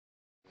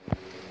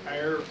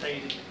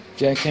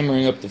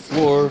jackhammering up the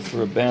floor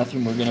for a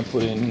bathroom we're going to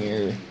put in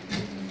here.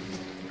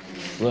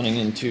 Running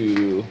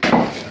into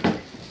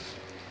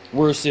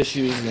worse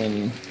issues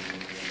than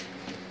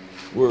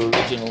we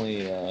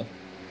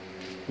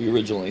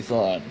originally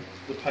thought.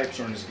 The pipes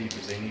aren't as deep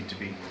as they need to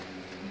be.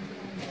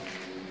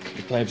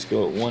 The pipes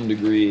go at 1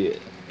 degree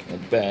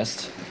at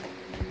best.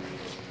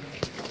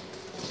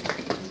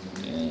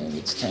 And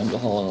it's time to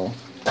haul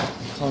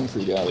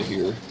concrete out of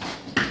here.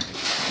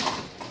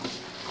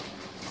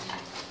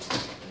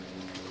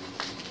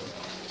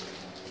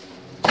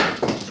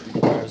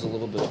 Requires a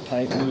little bit of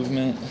pipe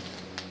movement.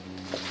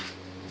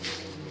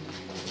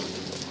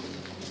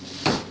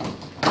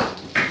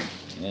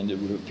 And it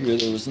would appear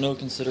there was no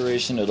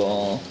consideration at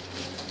all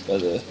by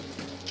the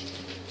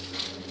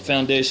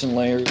foundation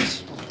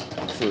layers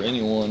for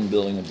anyone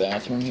building a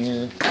bathroom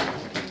here.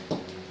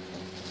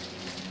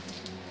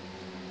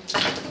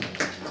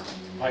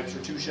 Pipes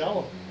are too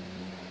shallow.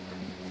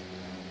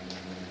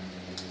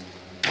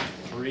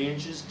 3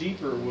 inches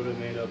deeper would have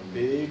made a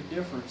big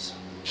difference.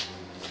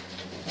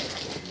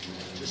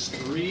 Just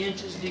 3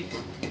 inches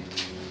deeper.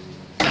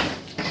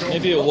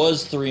 Maybe it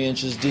was 3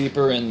 inches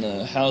deeper and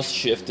the house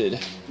shifted.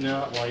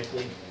 Not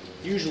likely.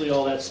 Usually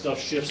all that stuff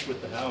shifts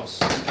with the house.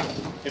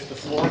 If the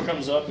floor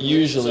comes up and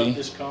usually up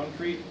this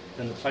concrete,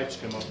 then the pipes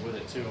come up with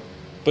it too.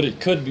 But it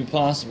could be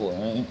possible,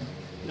 right?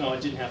 No,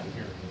 it didn't happen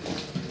here.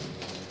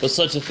 But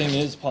such a thing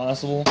is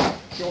possible.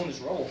 Show him his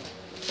rubble.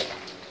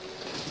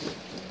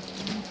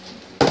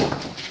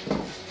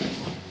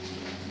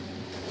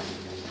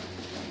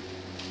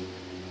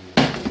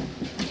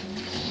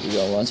 We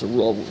got lots of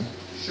rubble.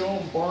 Show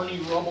him Barney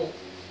rubble.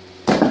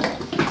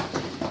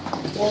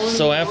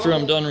 So after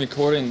I'm done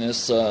recording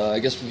this, I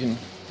guess we can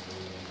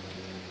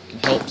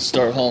help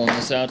start hauling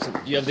this out. Do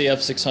you have the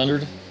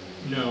F600?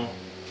 No.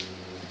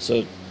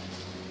 So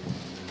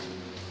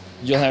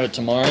you'll have it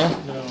tomorrow?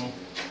 No.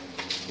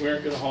 We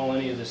aren't going to haul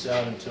any of this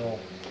out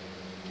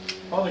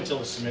probably until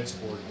the cement's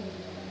poured.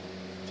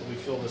 Until we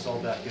fill this all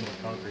back in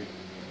with concrete.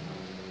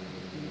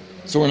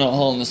 So we're not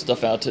hauling this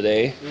stuff out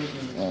today?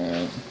 Mm-mm.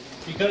 Alright.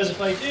 Because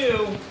if I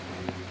do,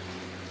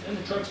 then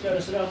the truck's got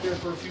to sit out there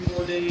for a few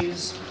more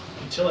days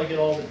until I get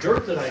all the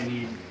dirt that I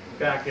need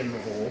back in the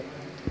hole.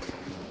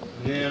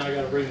 And then I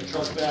got to bring the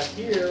truck back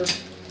here,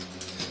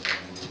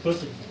 put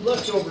the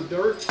leftover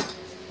dirt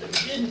that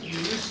we didn't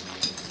use.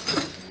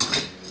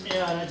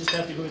 Yeah, and I just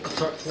have to go get the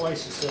truck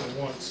twice instead of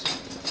once.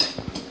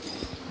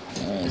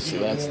 Alright, so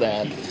that's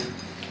that.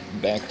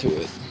 Back to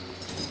it.